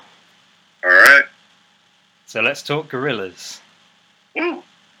So let's talk gorillas. Woo.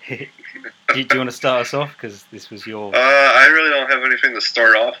 do you want to start us off? Because this was your... I really don't have anything to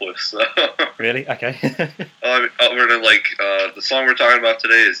start off with, so... Really? Okay. Other than, the song we're talking about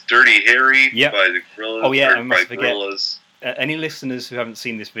today is Dirty Harry by the Gorillaz. Oh, yeah, I must forget. Gorillaz. Any listeners who haven't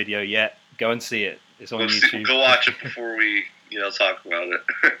seen this video yet, go and see it. It's on YouTube. Go watch it before we, talk about it.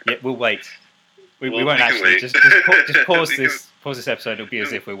 Yeah, we'll wait. We we won't can actually. wait. Just pause this episode. It'll be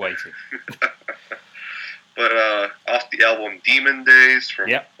as if we're waiting. But off the album Demon Days from,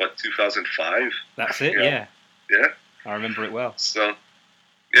 2005? That's it, yeah. Yeah. I remember it well. So,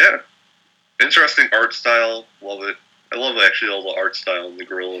 yeah. Interesting art style. Love it. I love, actually, all the art style in the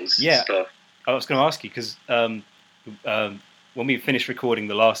Gorillaz stuff. I was going to ask you, because when we finished recording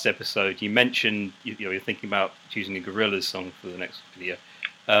the last episode, you mentioned you're thinking about choosing a Gorillaz song for the next video.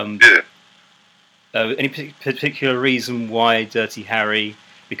 Any particular reason why Dirty Harry?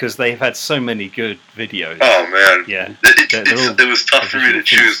 Because they've had so many good videos. Oh, man. Yeah. It was tough for me to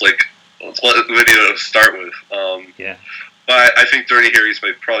choose, what video to start with. Yeah. But I think Dirty Harry's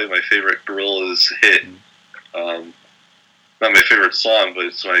probably my favorite Gorillaz hit. Not my favorite song, but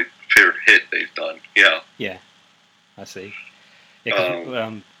it's my favorite hit they've done. Yeah. Yeah. I see. Yeah,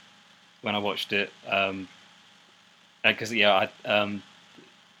 'cause, when I watched it, because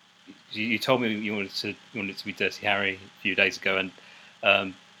you told me you wanted it to be Dirty Harry a few days ago,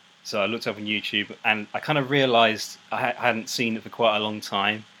 and so I looked up on YouTube, and I kind of realised I hadn't seen it for quite a long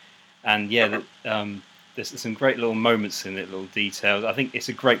time, and there's some great little moments in it, little details. I think it's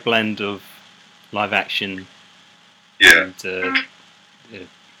a great blend of live action and 2D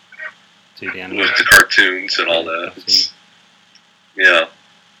animation with the cartoons and all that. Yeah.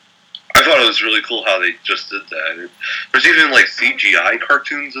 I thought it was really cool how they just did that. There's even CGI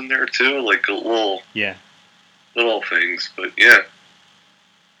cartoons in there too, little things. But yeah,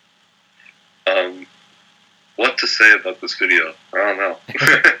 what to say about this video? I don't know.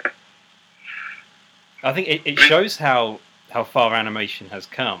 I think it shows how far animation has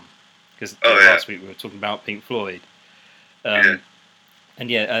come. Because last week we were talking about Pink Floyd, and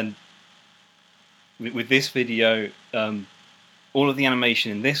with this video. All of the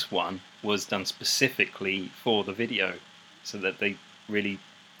animation in this one was done specifically for the video, so that they really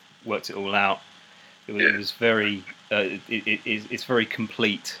worked it all out. It was very, it's very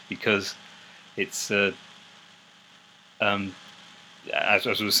complete because it's, as I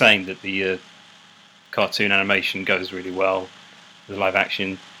was saying, that the cartoon animation goes really well with live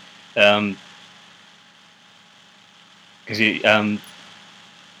action, because you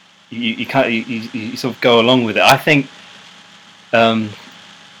sort of go along with it. I think.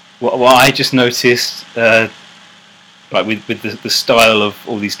 What I just noticed, with the style of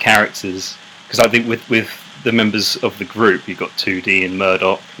all these characters, because I think with the members of the group, you've got 2D and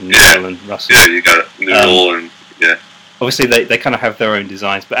Murdoch and Neil and Russell. Yeah, you got Noodle and Obviously, they kind of have their own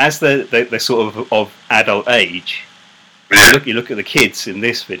designs, but as they're sort of adult age, you look at the kids in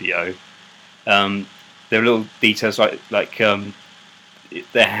this video. There are little details like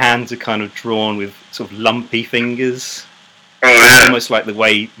their hands are kind of drawn with sort of lumpy fingers. Oh, yeah. Almost like the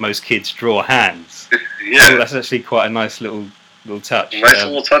way most kids draw hands. Yeah. So that's actually quite a nice little touch. Nice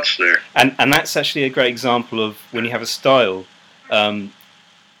little touch there. And that's actually a great example of when you have a style,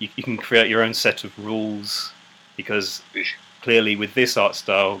 you can create your own set of rules, because clearly with this art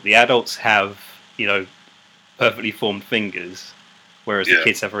style, the adults have, perfectly formed fingers, whereas the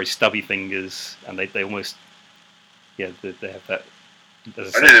kids have very stubby fingers, and they almost, they have that. I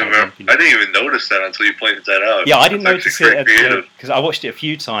didn't even notice that until you pointed that out. Yeah, I didn't notice it because I watched it a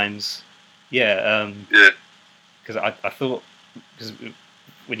few times. Yeah. Because I thought, because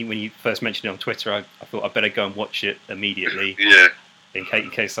when you first mentioned it on Twitter, I thought I'd better go and watch it immediately. Yeah. In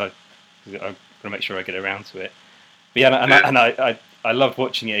case I'm going to make sure I get around to it. But yeah, I loved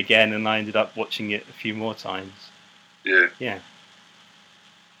watching it again, and I ended up watching it a few more times. Yeah. Yeah.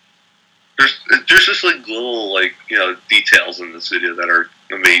 There's just little details in this video that are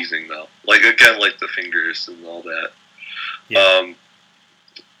amazing though. Again, the fingers and all that. Yeah.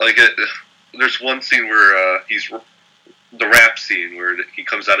 There's one scene where he's the rap scene where he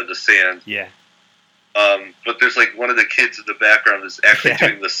comes out of the sand. Yeah. But there's one of the kids in the background is actually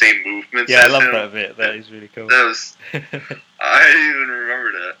doing the same movements. Yeah, as I love him. that bit. That is really cool. That was. I didn't even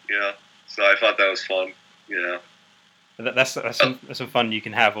remember that. So I thought that was fun. That's some fun you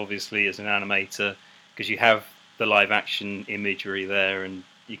can have, obviously, as an animator, because you have the live action imagery there, and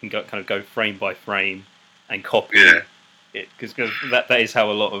you can go frame by frame and copy it, because that is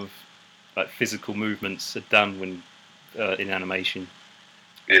how a lot of physical movements are done when in animation.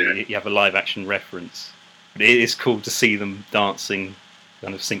 Yeah. You have a live action reference, but it is cool to see them dancing,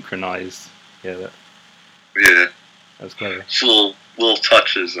 kind of synchronized. Yeah, Yeah. That was clever. Just little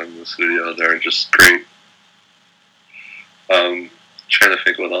touches in this video there are just great. Trying to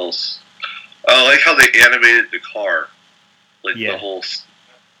think what else. I like how they animated the car. Like the whole,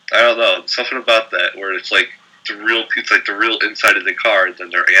 I don't know, something about that where it's like the real inside of the car, and then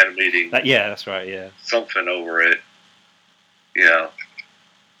they're animating. That's right. Yeah. Something over it. Yeah.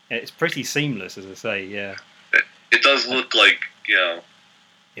 It's pretty seamless, as I say. Yeah. It does look like Yeah.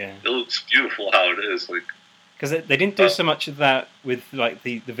 It looks beautiful how it is, like. Because they didn't do so much of that with like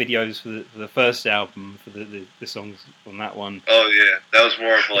the videos for the first album, for the songs on that one. Oh yeah, that was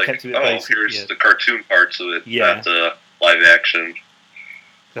more of like, here's the cartoon parts of it, not the live action.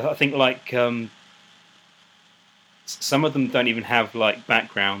 I think like some of them don't even have like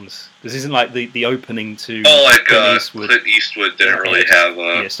backgrounds. This isn't like the opening to Clint Eastwood didn't really have.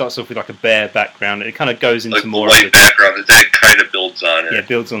 It starts off with like a bare background. It kind of goes into like more white of background, and then it kind of builds on it. Yeah,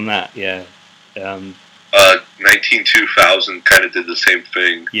 builds on that. Yeah. 192000 kind of did the same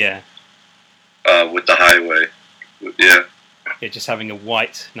thing. Yeah. With the highway. Yeah. Yeah, just having a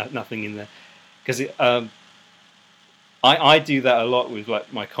white, nothing in there, because I do that a lot with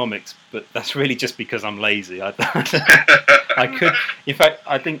like my comics, but that's really just because I'm lazy. I could, in fact,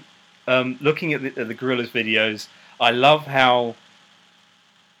 I think looking at the Gorillaz videos, I love how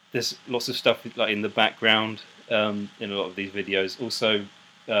there's lots of stuff like in the background in a lot of these videos. Also,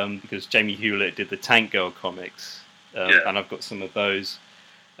 because Jamie Hewlett did the Tank Girl comics, and I've got some of those,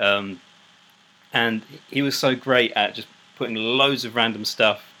 and he was so great at just putting loads of random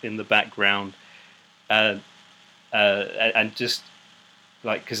stuff in the background. And just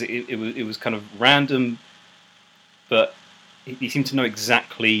like because it was kind of random, but he seemed to know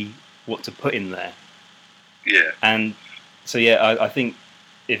exactly what to put in there. Yeah. And so I think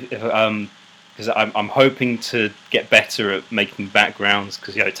if because I'm hoping to get better at making backgrounds,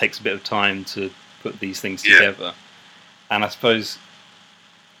 because it takes a bit of time to put these things together, and I suppose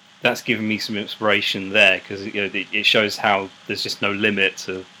that's given me some inspiration there, because it shows how there's just no limit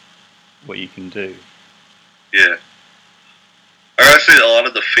to what you can do. Yeah. I say a lot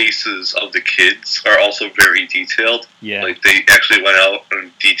of the faces of the kids are also very detailed. Yeah. Like, they actually went out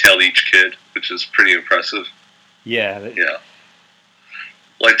and detailed each kid, which is pretty impressive. Yeah. Yeah.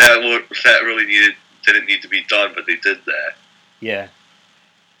 Like, that really didn't need to be done, but they did that. Yeah.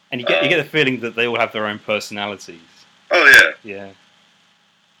 And you get the feeling that they all have their own personalities. Oh, yeah.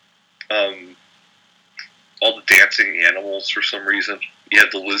 Yeah. All the dancing animals for some reason. You have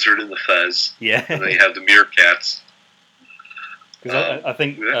the lizard and the fez. Yeah. And then you have the meerkats. Because I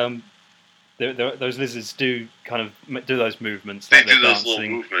think those lizards do kind of do those movements. They like do those dancing, little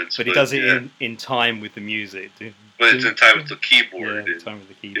movements. But he does it in time with the music. But it's in time with the keyboard. Yeah, in time with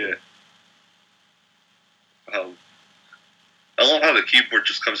the keyboard. Yeah. I love how the keyboard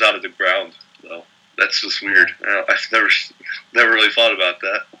just comes out of the ground, though. That's just weird. I've never really thought about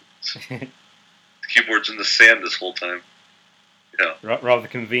that. The keyboard's in the sand this whole time. Yeah. Rather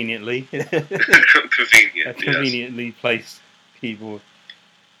conveniently. Conveniently placed keyboard.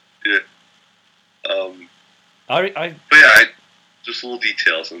 Yeah. Just little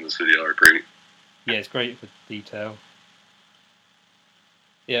details in this video are great. Yeah, it's great for detail.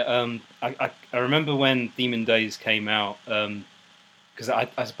 Yeah, I remember when Demon Days came out, because I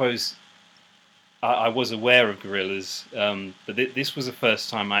suppose I was aware of Gorillaz, but this was the first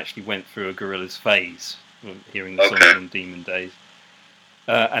time I actually went through a Gorillaz phase, hearing the songs on Demon Days.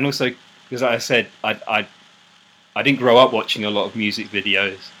 And also, because like I said, I didn't grow up watching a lot of music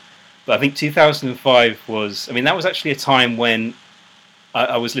videos, but I think 2005 was, that was actually a time when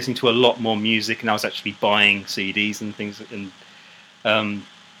I was listening to a lot more music, and I was actually buying CDs and things, and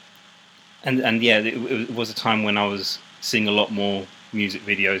yeah, it was a time when I was seeing a lot more music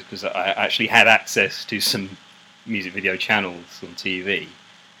videos, because I actually had access to some music video channels on TV.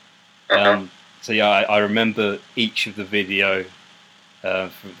 So yeah, I remember each of the video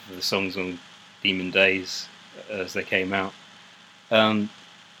for the songs on Demon Days as they came out, and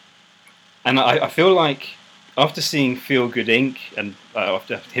I feel like after seeing Feel Good Inc. and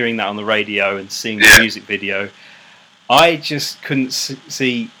after hearing that on the radio and seeing the music video, I just couldn't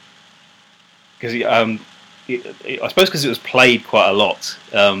see, because I suppose because it was played quite a lot.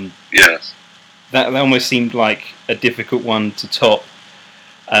 Yes. That almost seemed like a difficult one to top.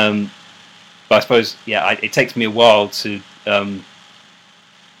 But I suppose, it takes me a while to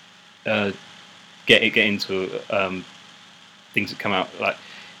get into things that come out, like,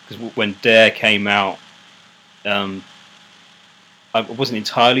 because when Dare came out, I wasn't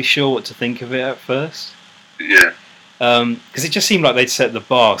entirely sure what to think of it at first. Yeah. Because it just seemed like they'd set the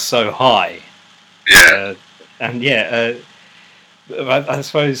bar so high. Yeah. I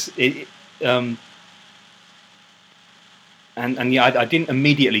suppose it. And yeah, I didn't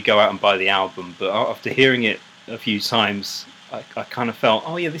immediately go out and buy the album, but after hearing it a few times, I kind of felt,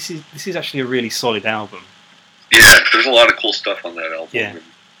 oh yeah, this is actually a really solid album. Yeah, there's a lot of cool stuff on that album. Yeah.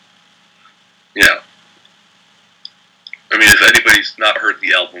 Yeah. I mean, if anybody's not heard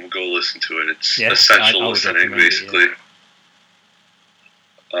the album, go listen to it. It's essential listening, basically.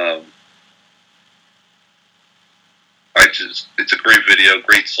 It's a great video,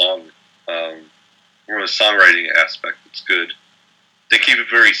 great song. From a songwriting aspect, it's good. They keep it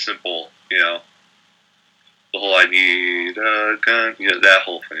very simple, you know. The whole "I need a gun," you know, that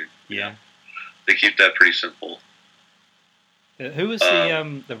whole thing. Yeah. They keep that pretty simple. Who was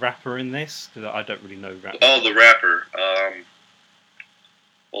the rapper in this? Because I don't really know rap. Oh, the rapper.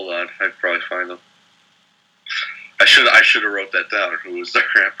 Hold on, I'd probably find them. I should have wrote that down. Who was the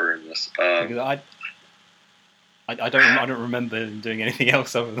rapper in this? Because I don't remember him doing anything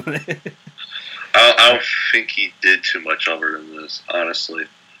else other than it. I don't think he did too much other than this, honestly.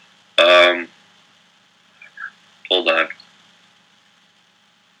 Hold on.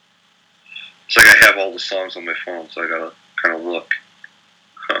 It's like I have all the songs on my phone, so I gotta kind of look.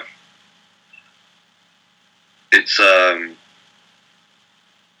 Huh. It's I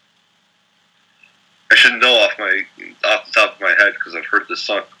should know off the top of my head because I've heard this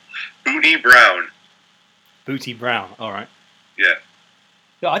song. Booty Brown. Booty Brown. All right. Yeah.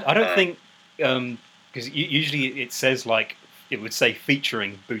 I don't think because usually it says like it would say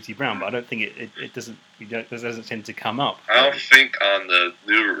featuring Booty Brown, but I don't think it doesn't. It doesn't tend to come up. I don't think on the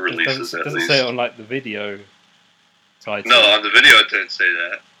new releases. It doesn't say it on like the video title. No, on the video it didn't say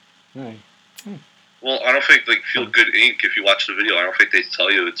that. No. Well, I don't think like Feel Good Inc. If you watch the video, I don't think they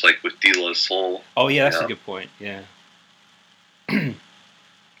tell you it's like with De La Soul. Oh yeah, that's a good point. Yeah.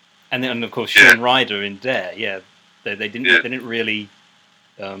 And then of course Shaun Ryder in Dare. Yeah, they didn't really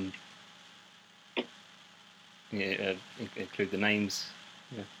include the names.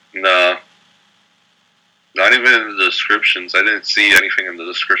 Yeah. No. Not even in the descriptions. I didn't see anything in the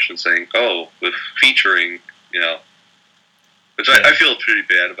description saying, "Oh, with featuring," you know. Which I feel pretty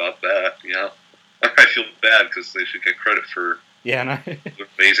bad about that, you know. I feel bad because they should get credit for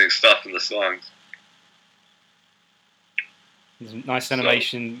amazing stuff in the songs. There's nice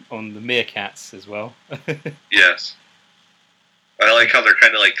animation on the meerkats as well. Yes. I like how they're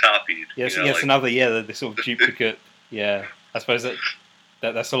kind of like copied. Yes, you know, yes, like, another the sort of duplicate. Yeah, I suppose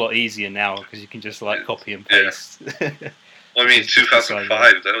that's a lot easier now because you can just like copy and paste. Yeah. Well, I mean,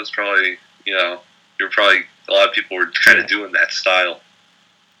 2005. That was probably a lot of people were kind of doing that style.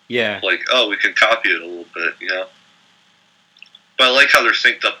 Yeah. Like, oh, we can copy it a little bit, you know. But I like how they're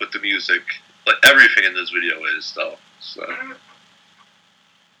synced up with the music. Like everything in this video is though. So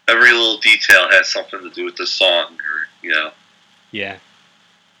every little detail has something to do with the song, or you know. Yeah.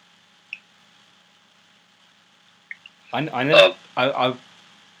 I know. I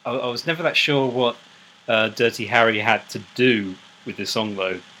was never that sure what Dirty Harry had to do with the song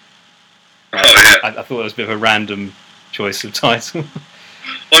though. Oh yeah. I thought it was a bit of a random choice of title.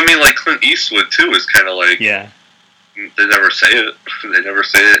 Well, I mean, like Clint Eastwood too is kind of like they never say it. They never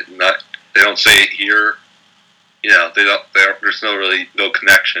say it. They don't say it here. You know, they don't. There's no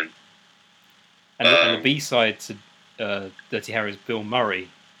connection. And the B-side to Dirty Harry's Bill Murray.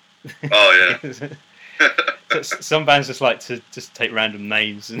 Oh yeah. So some bands just like to just take random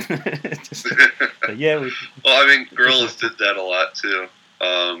names and just say, yeah. Well, I mean, Gorillaz did that a lot too.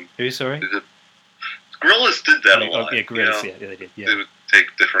 Who? Sorry. Gorillaz did that a lot. Yeah, Gorillaz. You know? Yeah, they did. Yeah. They would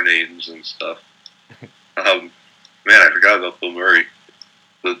take different names and stuff. Man, I forgot about Bill Murray.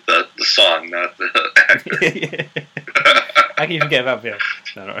 The song, not the actor. How can you forget about Bill?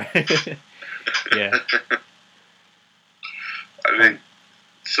 No, right. Yeah. I mean,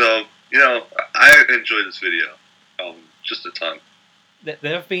 so, you know, I enjoyed this video. Just a ton. There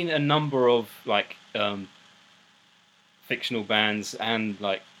have been a number of, like, fictional bands and,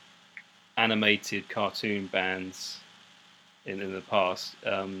 like, animated cartoon bands in the past.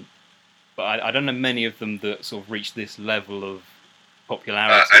 But I don't know many of them that sort of reach this level of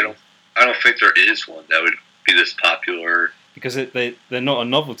popularity. I don't think there is one that would be this popular. Because they're not a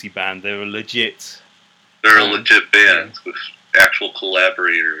novelty band. They're a legit. They're a legit band with actual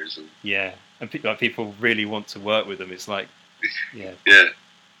collaborators. And people really want to work with them. It's like, yeah. Yeah.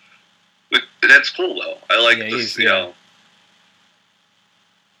 But that's cool though. I like this. You know.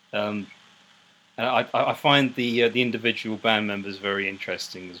 And I find the individual band members very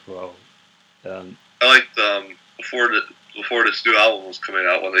interesting as well. I liked before this new album was coming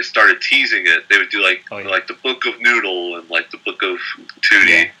out, when they started teasing it, they would do like the Book of Noodle and like the Book of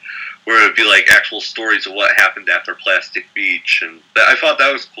Tootie, where it would be like actual stories of what happened after Plastic Beach, and I thought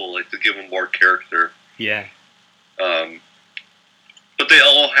that was cool, like to give them more character. Yeah. they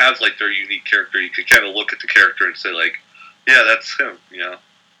all have like their unique character. You can kind of look at the character and say like, yeah, that's him. You know,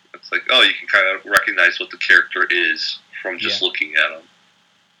 it's like, oh, you can kind of recognize what the character is from just looking at him.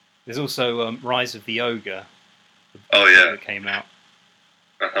 There's also Rise of the Ogre. Oh yeah, that came out.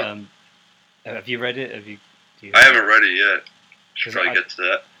 Uh-huh. Have you read it? I haven't read it yet. Should probably get to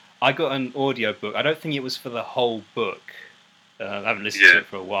that. I got an audio book. I don't think it was for the whole book. I haven't listened to it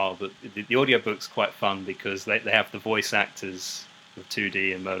for a while, but the audio book's quite fun because they have the voice actors of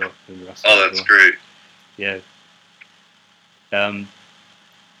 2D and Murdoch and Russell. Oh, that's great. Yeah.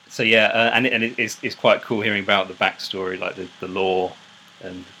 So yeah, and it's quite cool hearing about the backstory, like the lore,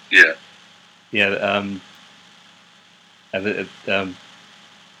 and I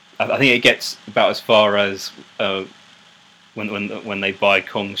think it gets about as far as when they buy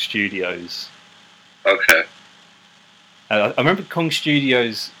Kong Studios. Okay. I remember Kong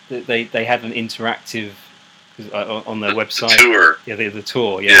Studios. They had an interactive on their website. The tour. Yeah, the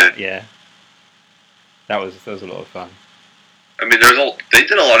tour. Yeah. That was a lot of fun. I mean, they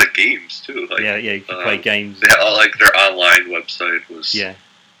did a lot of games too. Like, you could play games. Like their online website was. Yeah.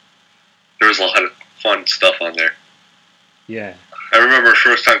 There was a lot of fun stuff on there. Yeah. I remember the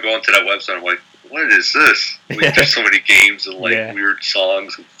first time going to that website, I'm like, what is this? Like, there's so many games and like weird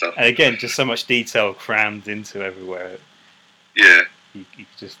songs and stuff. And again, just so much detail crammed into everywhere. Yeah. You could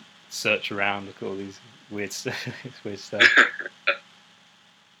just search around, look at all these weird stuff.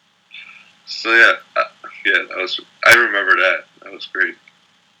 So I remember that. That was great.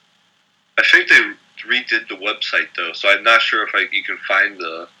 I think they redid the website though, so I'm not sure if you can find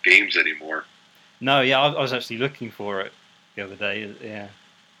the games anymore. No, yeah, I was actually looking for it the other day. Yeah.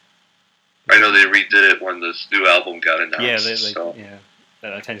 I know they redid it when this new album got announced. Yeah,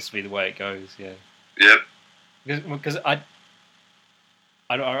 that tends to be the way it goes. Yeah. Yep. Because I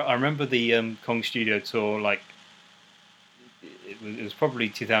remember the Kong Studio tour. Like it was probably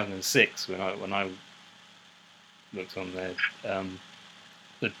 2006 when I looked on there.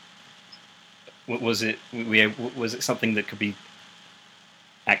 But was it something that could be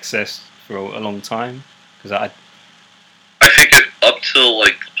accessed for a long time? Because I think up till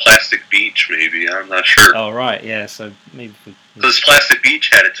like Plastic Beach, maybe. I'm not sure. Oh right, yeah. So maybe because Plastic Beach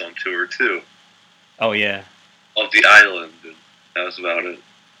had its own tour too. Oh yeah. Of the island, and that was about it.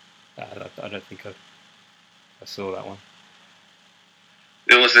 I don't think I saw that one.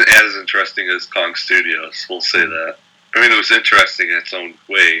 It wasn't as interesting as Kong Studios. We'll say that. I mean, it was interesting in its own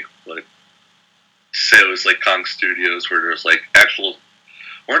way. Like, say it was like Kong Studios, where there's like actual.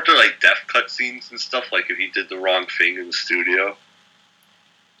 Weren't there like death cutscenes and stuff? Like if you did the wrong thing in the studio.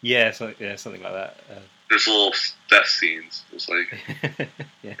 Yeah, something like that. There's little death scenes. It was like.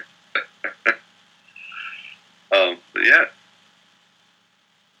 Yeah. But yeah.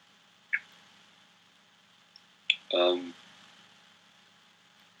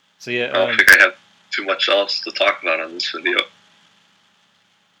 So yeah. I don't think I have too much else to talk about on this video.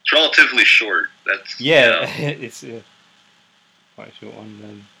 It's relatively short. That's it's quite a short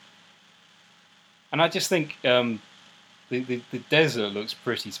one. And I just think the desert looks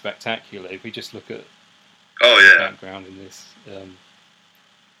pretty spectacular. If we just look at the background in this, and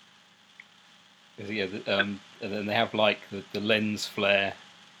then they have like the lens flare.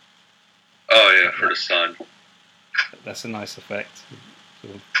 Oh yeah, for the sun. That's a nice effect.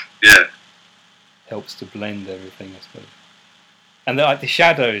 Sort of helps to blend everything, I suppose. And the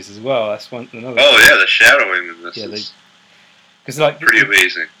shadows as well. That's another. Oh yeah, the shadowing in this is like pretty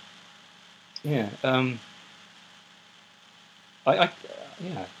amazing. Yeah. I like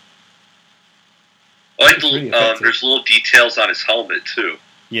there's little details on his helmet too.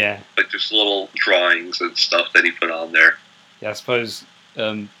 Yeah. Like there's little drawings and stuff that he put on there. Yeah, I suppose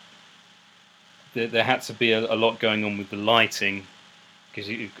there had to be a lot going on with the lighting because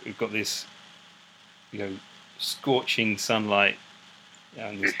you've got this, scorching sunlight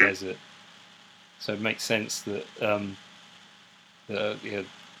in this desert. So it makes sense that a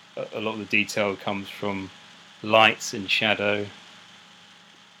lot of the detail comes from lights and shadow.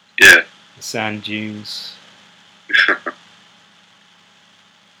 Yeah. The sand dunes.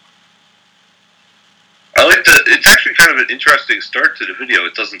 I like it's actually kind of an interesting start to the video.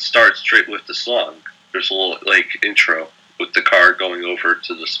 It doesn't start straight with the song. There's a little intro with the car going over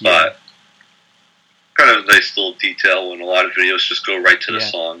to the spot. Yeah. Kind of a nice little detail when a lot of videos just go right to the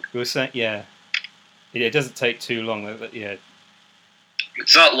song. We were saying, it doesn't take too long.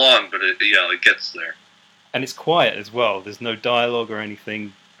 It's not long, but it gets there. And it's quiet as well. There's no dialogue or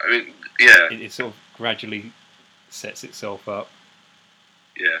anything. I mean, yeah. It sort of gradually sets itself up.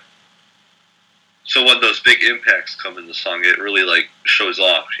 Yeah. So when those big impacts come in the song, it really shows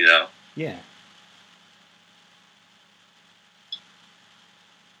off, Yeah.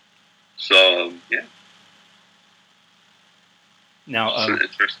 So yeah. Now,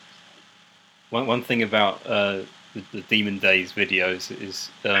 one thing about the Demon Days videos is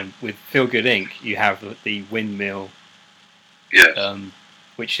with Feel Good Inc. you have the windmill,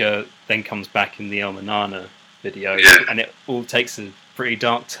 which then comes back in the El Manana video, and it all takes a pretty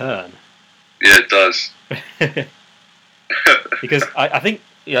dark turn. Yeah, it does. Because I think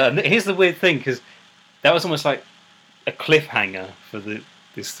here's the weird thing, because that was almost like a cliffhanger for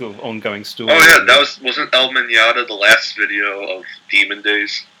this sort of ongoing story. Oh yeah, that wasn't El Manana the last video of Demon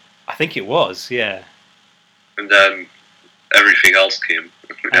Days? I think it was, yeah. And then everything else came.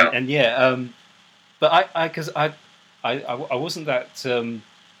 But I wasn't that.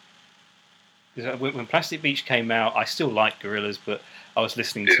 When Plastic Beach came out, I still liked Gorillaz, but I was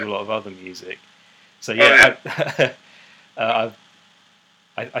listening to a lot of other music. So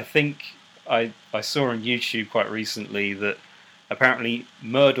I think I saw on YouTube quite recently that apparently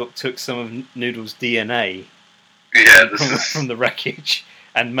Murdoch took some of Noodle's DNA from the wreckage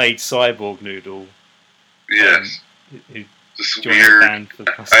and made Cyborg Noodle. Yes. Who this is weird. I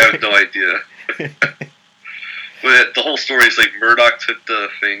have no idea. But the whole story is like Murdoch took the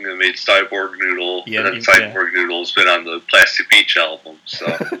thing and made Cyborg Noodle, and then Cyborg Noodle's been on the Plastic Beach album. So,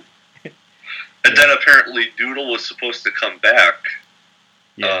 and then apparently Noodle was supposed to come back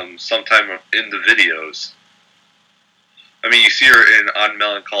sometime in the videos. I mean, you see her on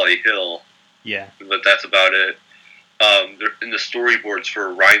Melancholy Hill. Yeah. But that's about it. In the storyboards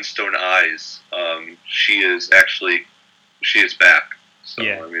for Rhinestone Eyes, she is back. So,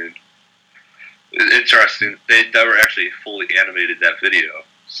 I mean, interesting. They never actually fully animated that video.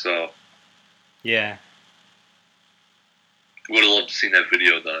 So, yeah. Would have loved to see that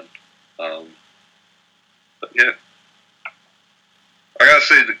video done. But yeah. I gotta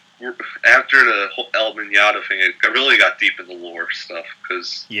say, after the whole El Manana thing, I really got deep in the lore stuff,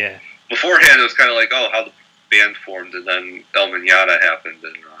 because beforehand it was kind of like, oh, how the band formed, and then El Manana happened,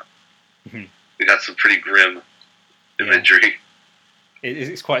 and we got some pretty grim imagery.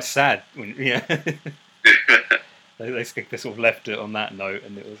 It's quite sad. They sort of left it on that note,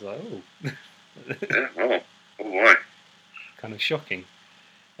 and it was like, oh boy, kind of shocking.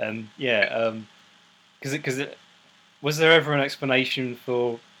 Because was there ever an explanation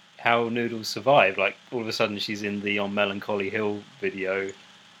for how Noodle survived? Like, all of a sudden she's in the On Melancholy Hill video.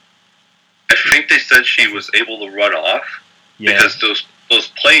 I think they said she was able to run off because those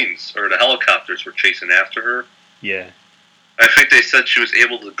planes or the helicopters were chasing after her. Yeah. I think they said she was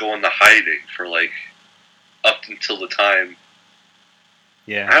able to go into hiding for like up until the time.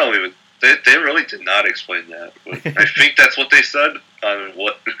 Yeah. I don't even. They really did not explain that. But I think that's what they said on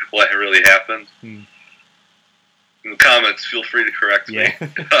what really happened. In the comments, feel free to correct me.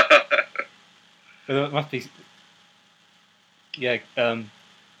 But it must be. Yeah.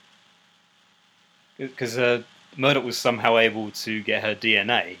 Because Murdoch was somehow able to get her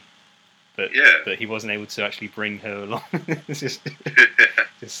DNA, but he wasn't able to actually bring her along, just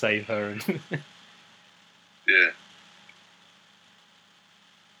save her. Yeah,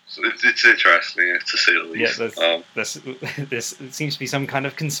 so it's interesting, to say the least. Yeah, there seems to be some kind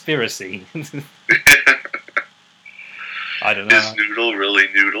of conspiracy. I don't know. Is Noodle really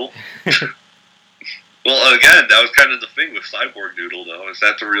Noodle? Well, again, that was kind of the thing with Cyborg Noodle, though. Is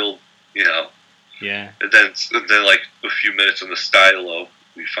that the real, Yeah. And then like a few minutes in the stylo,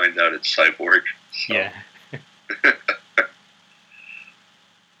 we find out it's Cyborg. So. Yeah.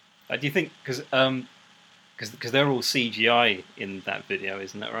 Do you think because they're all CGI in that video,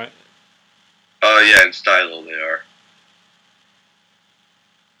 isn't that right? Yeah, in stylo they are.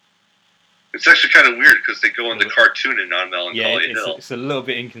 It's actually kind of weird because they go into cartooning on Melancholy Hill. It's a little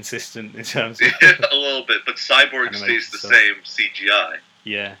bit inconsistent in terms of... a little bit, but Cyborg stays the same CGI.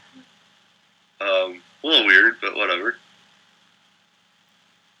 Yeah. A little weird, but whatever.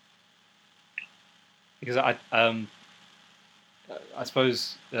 Because I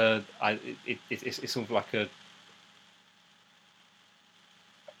suppose it's sort of like a...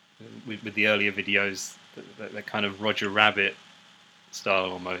 With the earlier videos, that kind of Roger Rabbit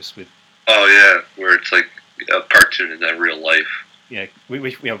style almost with... Oh yeah, where it's like a cartoon in that real life. Yeah,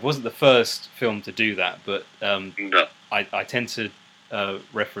 it wasn't the first film to do that, but no. I tend to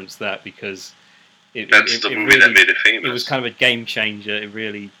reference that because that's the movie that made it famous. It was kind of a game changer. It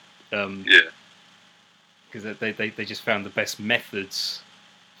really, because they just found the best methods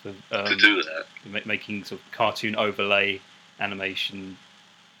for, to do that, making sort of cartoon overlay animation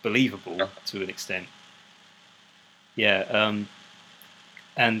believable to an extent. Yeah.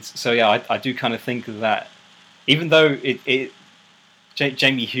 And so, I do kind of think of that, even though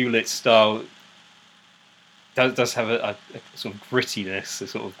Jamie Hewlett's style does have a sort of grittiness, a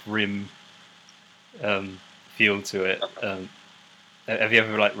sort of grim feel to it. Have you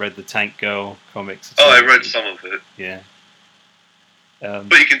ever read the Tank Girl comics? Oh, I read some of it. Yeah.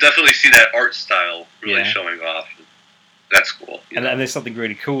 But you can definitely see that art style really showing off. That's cool. And there's something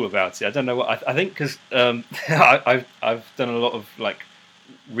really cool about it. I don't know what I think because I've done a lot of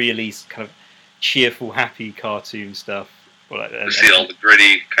really kind of cheerful, happy cartoon stuff. You see all the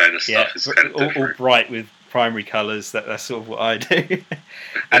gritty kind of stuff. Is kind of all bright with primary colours. That's sort of what I do.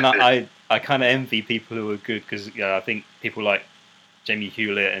 And I kind of envy people who are good because I think people like Jamie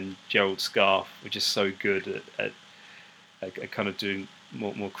Hewlett and Gerald Scarfe were just so good at kind of doing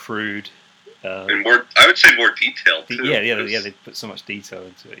more crude. And more, I would say more detailed too. They put so much detail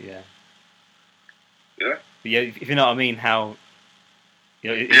into it. Yeah. Yeah. But yeah, if you know what I mean, how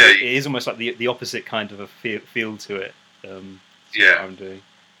it is almost like the opposite kind of a feel to it. What I'm doing.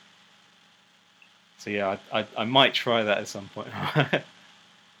 So yeah, I might try that at some point.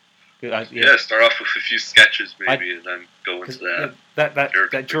 Start off with a few sketches maybe, and then go into that.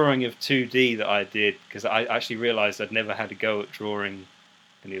 That drawing of 2D that I did, because I actually realised I'd never had a go at drawing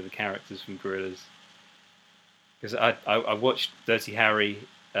any of the characters from Gorillaz. Because I watched Dirty Harry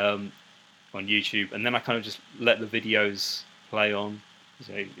on YouTube, and then I kind of just let the videos play on.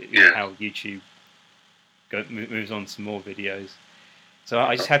 So how YouTube moves on to more videos. So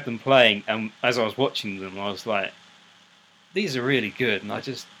I just had them playing, and as I was watching them, I was like, "These are really good," and I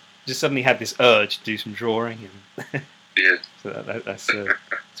just suddenly had this urge to do some drawing. And so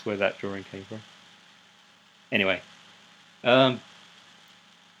that's where that drawing came from. Anyway,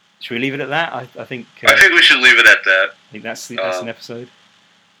 should we leave it at that? I think we should leave it at that. I think that's an episode.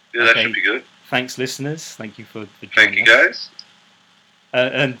 Yeah, that should be good. Thanks, listeners. Thank you for joining. Thank you, guys.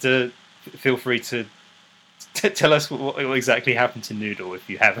 And feel free to tell us what exactly happened to Noodle if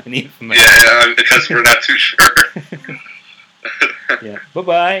you have any information. Yeah, because we're not too sure. Yeah.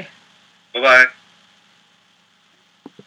 Bye-bye. Bye-bye.